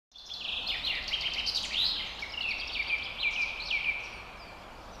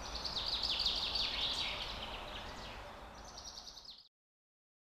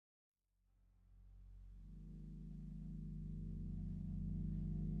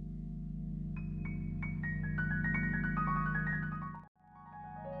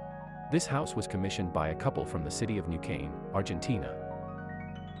This house was commissioned by a couple from the city of Neuquén, Argentina.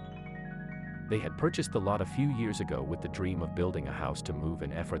 They had purchased the lot a few years ago with the dream of building a house to move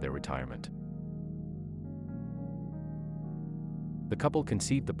in for their retirement. The couple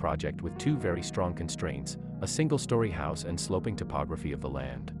conceived the project with two very strong constraints: a single-story house and sloping topography of the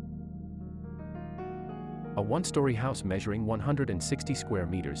land. A one-story house measuring 160 square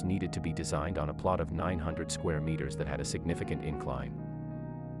meters needed to be designed on a plot of 900 square meters that had a significant incline.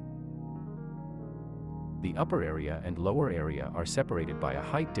 The upper area and lower area are separated by a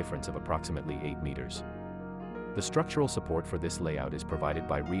height difference of approximately 8 meters. The structural support for this layout is provided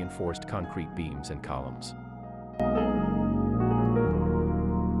by reinforced concrete beams and columns.